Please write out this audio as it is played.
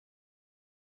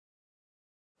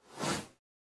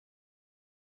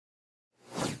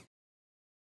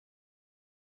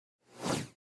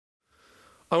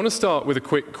I want to start with a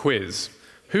quick quiz.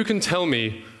 Who can tell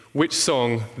me which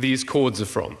song these chords are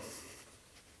from?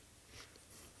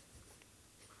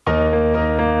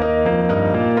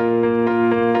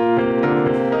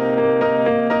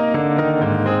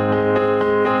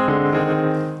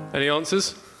 Any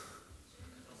answers?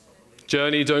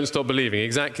 Journey, Don't Stop Believing.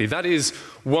 Exactly. That is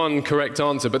one correct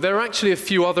answer. But there are actually a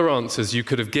few other answers you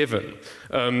could have given.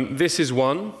 This is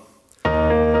one.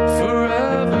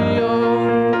 Forever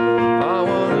young, I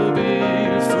want to be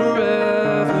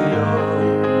forever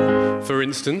young. For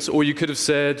instance, or you could have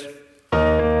said,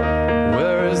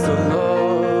 where is the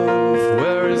love?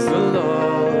 Where is the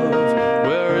love?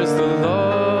 Where is the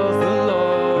love, the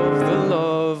love, the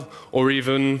love? Or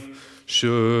even,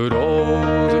 should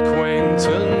old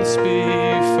acquaintance be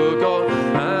forgot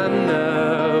and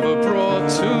never brought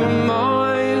to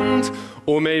mind?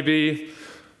 Or maybe,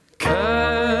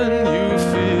 can you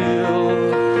feel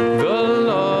the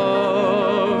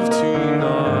love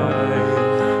tonight?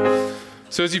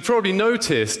 So as you probably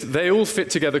noticed, they all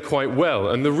fit together quite well,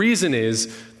 and the reason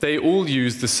is they all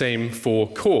use the same 4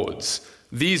 chords,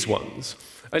 these ones.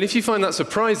 And if you find that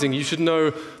surprising, you should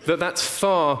know that that's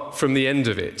far from the end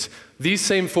of it. These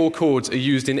same 4 chords are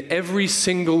used in every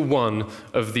single one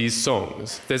of these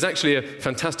songs. There's actually a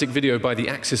fantastic video by The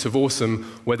Axis of Awesome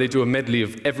where they do a medley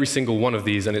of every single one of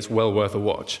these, and it's well worth a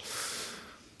watch.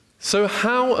 So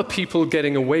how are people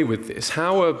getting away with this?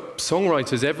 How are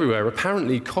songwriters everywhere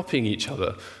apparently copying each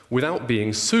other without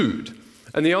being sued?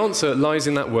 And the answer lies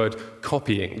in that word,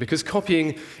 copying, because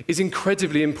copying is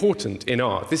incredibly important in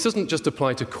art. This doesn't just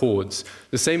apply to chords.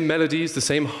 The same melodies, the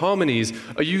same harmonies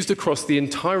are used across the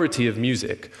entirety of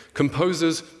music.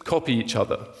 Composers copy each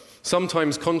other,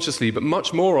 sometimes consciously, but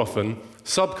much more often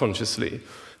subconsciously.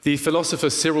 The philosopher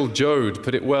Cyril Joad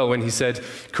put it well when he said,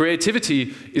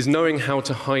 creativity is knowing how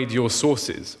to hide your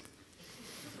sources.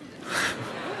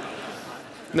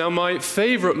 Now, my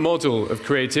favorite model of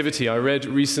creativity I read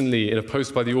recently in a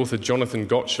post by the author Jonathan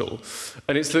Gottschall,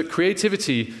 and it's that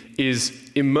creativity is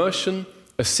immersion,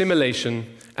 assimilation,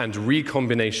 and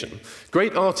recombination.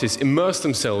 Great artists immerse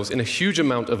themselves in a huge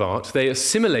amount of art, they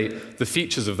assimilate the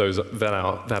features of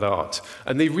that art,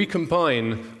 and they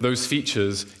recombine those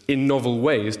features in novel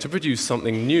ways to produce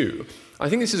something new. I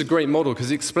think this is a great model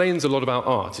because it explains a lot about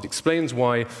art. It explains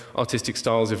why artistic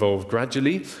styles evolve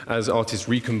gradually as artists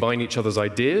recombine each other's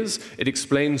ideas. It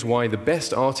explains why the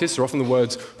best artists are often the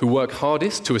ones who work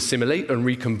hardest to assimilate and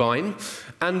recombine.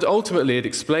 And ultimately, it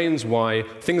explains why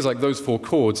things like those 4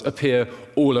 chords appear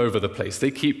all over the place. They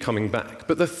keep coming back.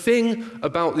 But the thing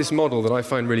about this model that I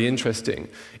find really interesting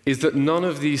is that none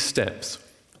of these steps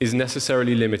is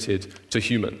necessarily limited to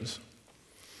humans.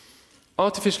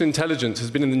 Artificial intelligence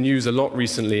has been in the news a lot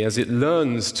recently as it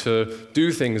learns to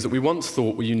do things that we once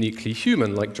thought were uniquely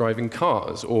human, like driving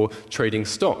cars or trading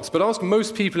stocks. But ask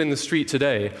most people in the street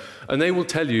today, and they will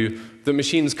tell you that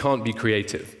machines can't be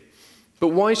creative. But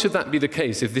why should that be the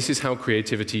case if this is how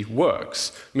creativity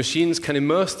works? Machines can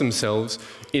immerse themselves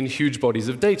in huge bodies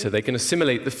of data. They can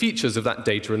assimilate the features of that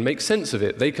data and make sense of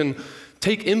it. They can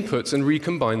take inputs and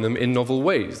recombine them in novel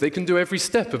ways. They can do every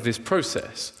step of this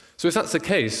process. So if that's the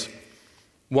case,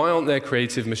 why aren't there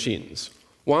creative machines?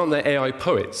 Why aren't there AI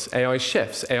poets, AI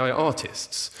chefs, AI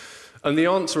artists? And the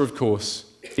answer, of course,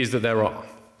 is that there are.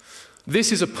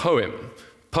 This is a poem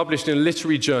published in a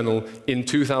literary journal in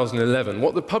 2011.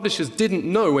 What the publishers didn't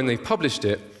know when they published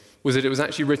it was that it was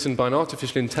actually written by an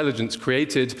artificial intelligence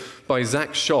created by Zach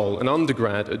Scholl, an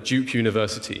undergrad at Duke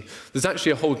University. There's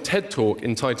actually a whole TED talk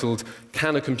entitled,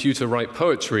 Can a Computer Write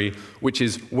Poetry?, which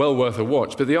is well worth a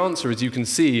watch. But the answer, as you can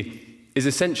see, is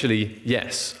essentially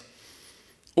yes.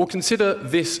 Or consider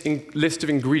this list of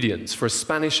ingredients for a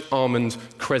Spanish almond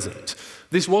crescent.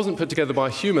 This wasn't put together by a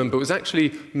human, but was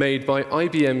actually made by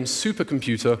IBM's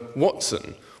supercomputer,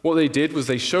 Watson. What they did was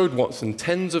they showed Watson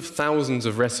tens of thousands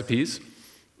of recipes.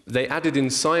 They added in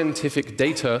scientific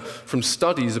data from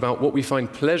studies about what we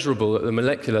find pleasurable at the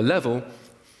molecular level,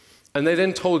 and they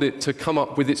then told it to come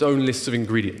up with its own list of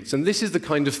ingredients. And this is the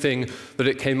kind of thing that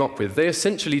it came up with. They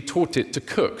essentially taught it to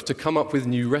cook, to come up with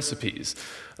new recipes.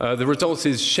 The result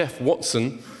is Chef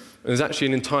Watson. There's actually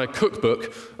an entire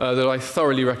cookbook that I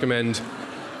thoroughly recommend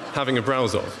having a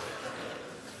browse of.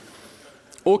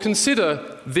 Or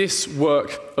consider this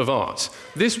work of art.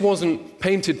 This wasn't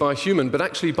painted by a human, but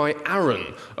actually by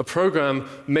Aaron, a program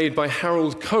made by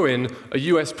Harold Cohen, a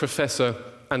US professor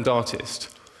and artist.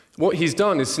 What he's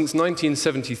done is, since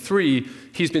 1973,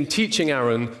 he's been teaching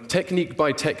Aaron, technique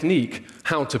by technique,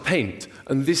 how to paint.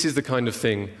 And this is the kind of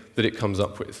thing that it comes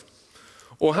up with.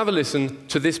 Or have a listen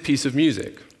to this piece of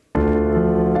music.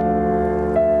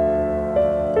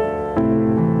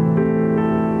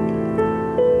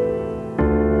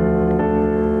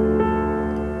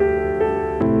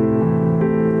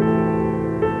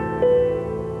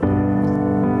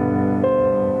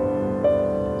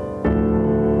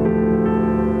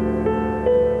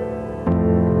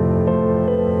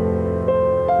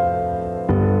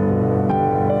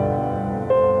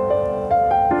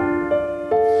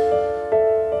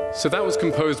 So that was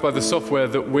composed by the software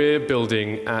that we're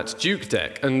building at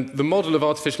DukeDeck. And the model of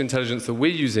artificial intelligence that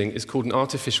we're using is called an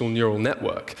artificial neural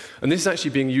network. And this is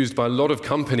actually being used by a lot of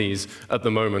companies at the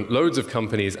moment, loads of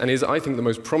companies, and is, I think, the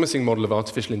most promising model of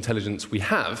artificial intelligence we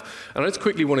have. And I just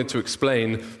quickly wanted to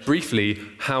explain briefly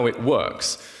how it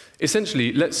works.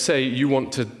 Essentially, let's say you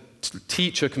want to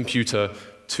teach a computer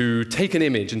to take an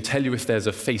image and tell you if there's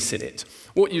a face in it.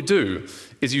 What you do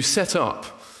is you set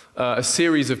up a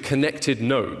series of connected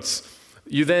nodes.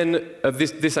 You then,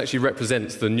 this actually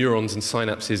represents the neurons and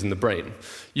synapses in the brain.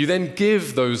 You then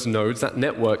give those nodes, that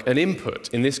network, an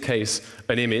input, in this case,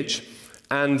 an image,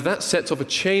 and that sets off a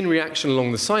chain reaction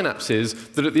along the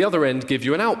synapses that at the other end give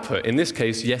you an output, in this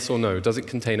case, yes or no, does it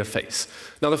contain a face?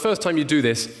 Now, the first time you do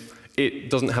this, it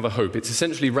doesn't have a hope. It's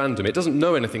essentially random. It doesn't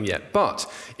know anything yet. But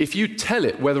if you tell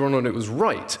it whether or not it was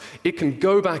right, it can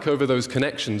go back over those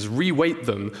connections, reweight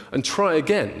them, and try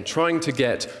again, trying to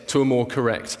get to a more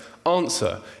correct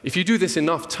answer. If you do this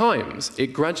enough times, it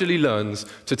gradually learns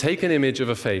to take an image of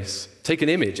a face, take an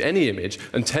image, any image,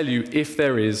 and tell you if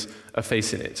there is a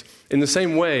face in it. In the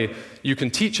same way, you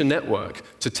can teach a network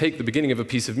to take the beginning of a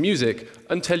piece of music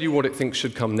and tell you what it thinks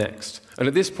should come next. And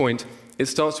at this point, it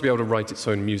starts to be able to write its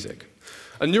own music.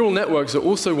 And neural networks are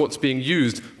also what's being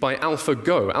used by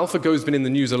AlphaGo. AlphaGo has been in the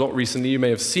news a lot recently. You may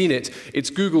have seen it. It's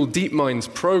Google DeepMind's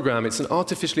program. It's an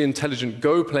artificially intelligent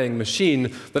Go-playing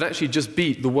machine that actually just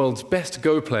beat the world's best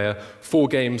Go player 4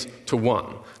 games to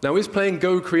 1. Now, is playing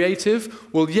Go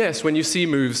creative? Well, yes, when you see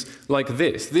moves like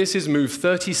this. This is move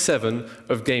 37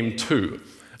 of game 2.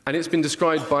 And it's been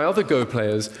described by other Go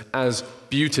players as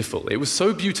beautiful. It was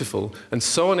so beautiful and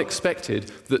so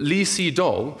unexpected that Lee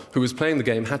Sedol, who was playing the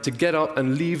game, had to get up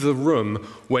and leave the room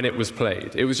when it was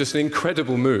played. It was just an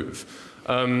incredible move.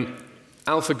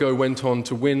 AlphaGo went on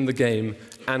to win the game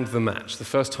and the match, the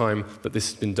first time that this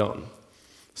has been done.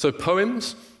 So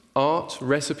poems, art,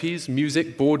 recipes,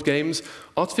 music, board games,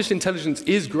 artificial intelligence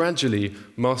is gradually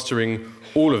mastering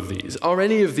all of these. Are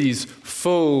any of these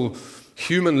full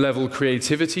human-level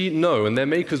creativity? No, and their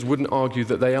makers wouldn't argue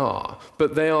that they are,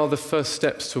 but they are the first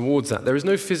steps towards that. There is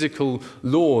no physical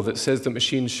law that says that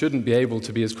machines shouldn't be able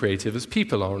to be as creative as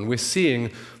people are, and we're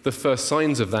seeing the first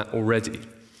signs of that already.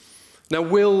 Now,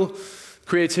 will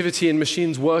creativity in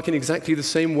machines work in exactly the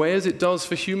same way as it does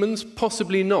for humans?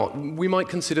 Possibly not. We might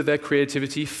consider their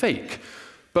creativity fake,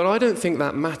 but I don't think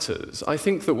that matters. I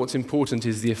think that what's important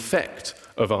is the effect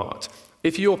of art.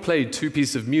 If you're played 2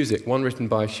 pieces of music, one written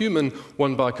by a human,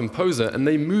 one by a composer, and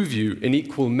they move you in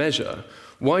equal measure,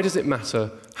 why does it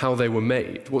matter how they were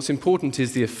made? What's important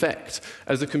is the effect.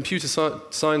 As the computer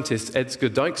scientist Edgar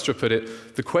Dijkstra put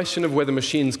it, the question of whether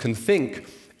machines can think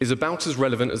is about as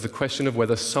relevant as the question of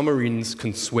whether submarines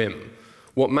can swim.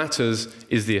 What matters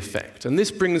is the effect. And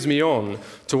this brings me on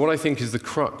to what I think is the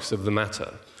crux of the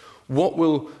matter. What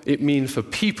will it mean for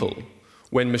people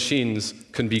when machines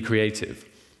can be creative?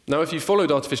 Now, if you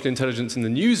followed artificial intelligence in the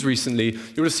news recently,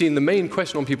 you would have seen the main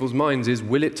question on people's minds is,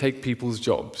 will it take people's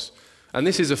jobs? And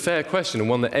this is a fair question, and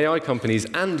one that AI companies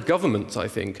and governments, I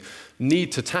think,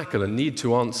 need to tackle and need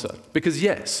to answer. Because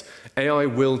yes, AI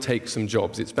will take some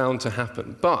jobs. It's bound to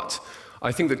happen. But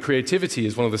I think that creativity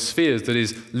is one of the spheres that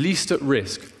is least at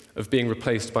risk of being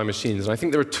replaced by machines. And I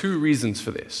think there are 2 reasons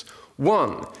for this.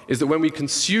 One is that when we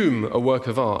consume a work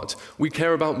of art, we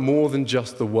care about more than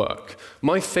just the work.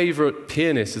 My favorite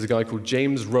pianist is a guy called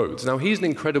James Rhodes. Now, he's an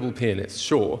incredible pianist,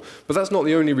 sure, but that's not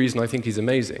the only reason I think he's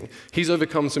amazing. He's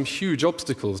overcome some huge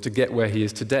obstacles to get where he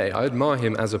is today. I admire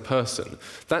him as a person.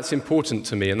 That's important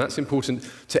to me, and that's important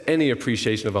to any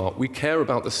appreciation of art. We care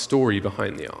about the story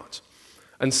behind the art.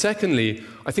 And secondly,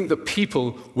 I think that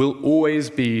people will always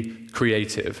be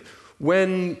creative.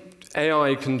 When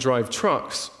AI can drive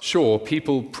trucks, sure,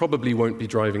 people probably won't be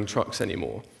driving trucks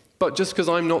anymore. But just because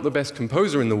I'm not the best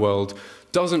composer in the world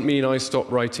doesn't mean I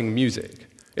stop writing music.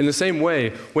 In the same way,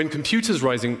 when computers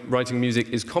writing music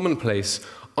is commonplace,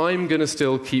 I'm going to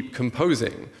still keep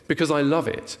composing because I love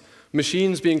it.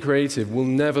 Machines being creative will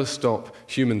never stop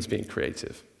humans being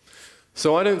creative.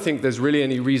 So I don't think there's really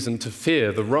any reason to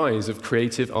fear the rise of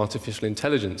creative artificial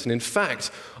intelligence. And in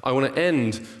fact, I want to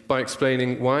end by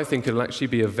explaining why I think it'll actually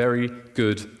be a very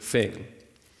good thing.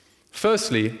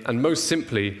 Firstly, and most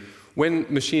simply, when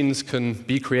machines can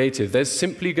be creative, there's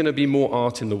simply going to be more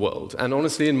art in the world. And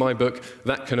honestly, in my book,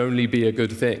 that can only be a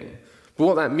good thing. But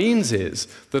what that means is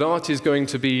that art is going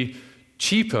to be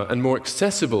cheaper and more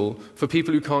accessible for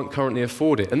people who can't currently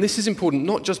afford it. And this is important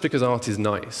not just because art is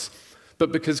nice,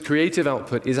 but because creative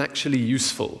output is actually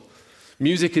useful.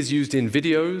 Music is used in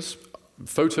videos,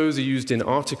 photos are used in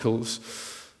articles.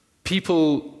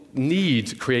 People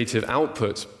need creative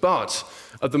output, but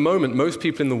At the moment, most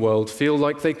people in the world feel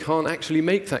like they can't actually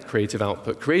make that creative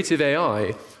output. Creative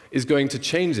AI is going to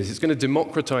change this. It's going to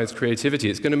democratize creativity.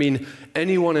 It's going to mean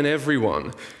anyone and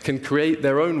everyone can create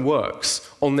their own works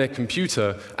on their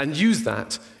computer and use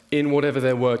that in whatever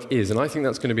their work is. And I think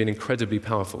that's going to be an incredibly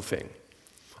powerful thing.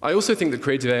 I also think that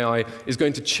creative AI is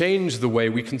going to change the way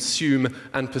we consume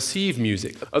and perceive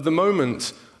music. At the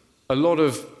moment, a lot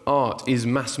of art is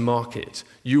mass market.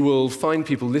 You will find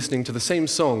people listening to the same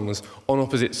songs on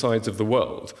opposite sides of the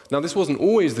world. Now, this wasn't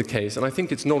always the case, and I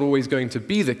think it's not always going to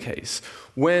be the case.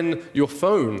 When your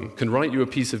phone can write you a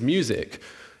piece of music,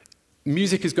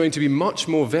 music is going to be much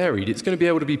more varied. It's going to be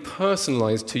able to be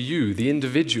personalized to you, the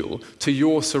individual, to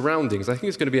your surroundings. I think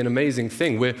it's going to be an amazing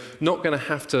thing. We're not going to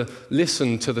have to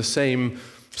listen to the same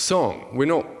song. We're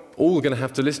not all going to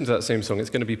have to listen to that same song. It's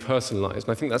going to be personalized.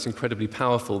 And I think that's incredibly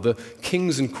powerful. The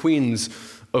kings and queens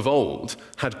of old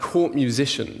had court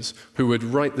musicians who would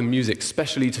write the music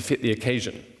specially to fit the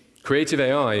occasion. Creative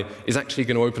AI is actually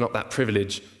going to open up that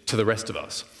privilege to the rest of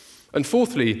us. And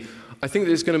fourthly, I think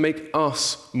that it's going to make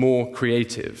us more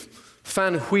creative.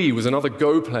 Fan Hui was another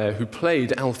Go player who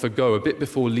played AlphaGo a bit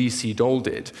before Lee Sedol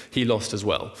did. He lost as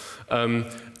well.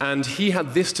 And he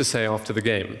had this to say after the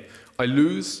game: "I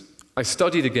lose, I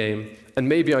study the game, and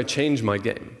maybe I change my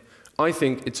game. I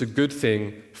think it's a good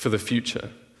thing for the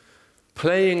future."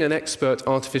 Playing an expert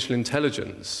artificial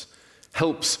intelligence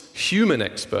helps human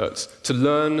experts to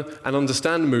learn and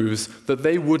understand moves that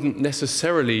they wouldn't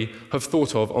necessarily have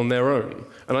thought of on their own.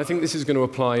 And I think this is going to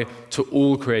apply to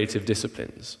all creative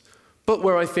disciplines. But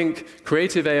where I think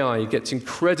creative AI gets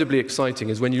incredibly exciting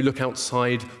is when you look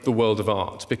outside the world of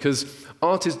art, because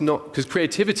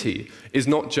creativity is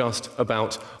not just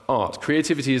about art.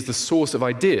 Creativity is the source of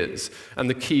ideas and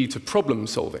the key to problem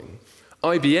solving.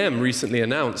 IBM recently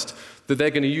announced that they're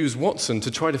going to use Watson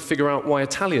to try to figure out why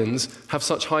Italians have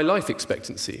such high life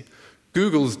expectancy.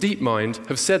 Google's DeepMind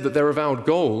have said that their avowed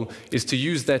goal is to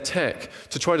use their tech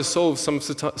to try to solve some of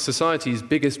society's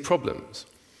biggest problems.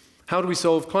 How do we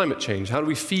solve climate change? How do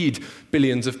we feed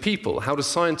billions of people? How do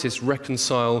scientists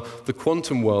reconcile the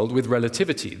quantum world with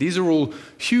relativity? These are all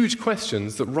huge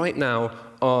questions that right now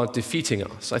are defeating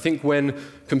us. I think when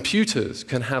computers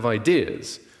can have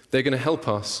ideas, they're going to help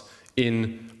us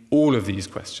in all of these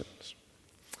questions.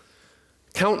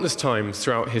 Countless times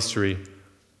throughout history,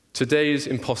 today's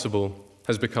impossible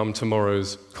has become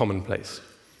tomorrow's commonplace.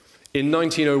 In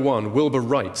 1901, Wilbur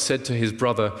Wright said to his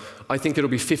brother, "I think it'll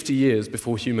be 50 years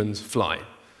before humans fly."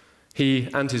 He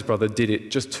and his brother did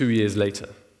it just 2 years later.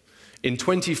 In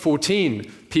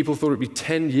 2014, people thought it'd be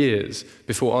 10 years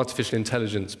before artificial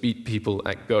intelligence beat people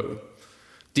at Go.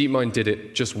 DeepMind did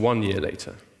it just 1 year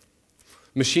later.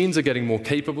 Machines are getting more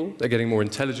capable, they're getting more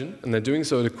intelligent, and they're doing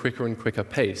so at a quicker and quicker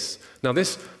pace. Now,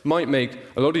 this might make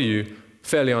a lot of you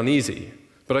fairly uneasy,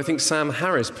 but I think Sam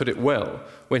Harris put it well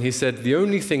when he said, "The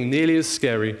only thing nearly as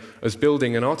scary as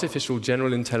building an artificial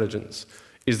general intelligence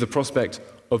is the prospect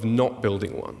of not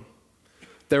building one."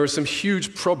 There are some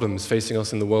huge problems facing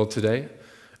us in the world today,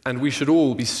 and we should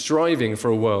all be striving for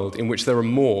a world in which there are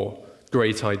more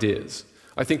great ideas.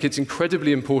 I think it's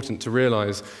incredibly important to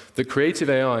realize that creative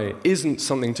AI isn't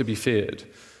something to be feared,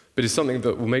 but is something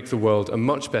that will make the world a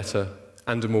much better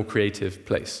and a more creative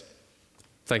place.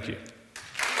 Thank you.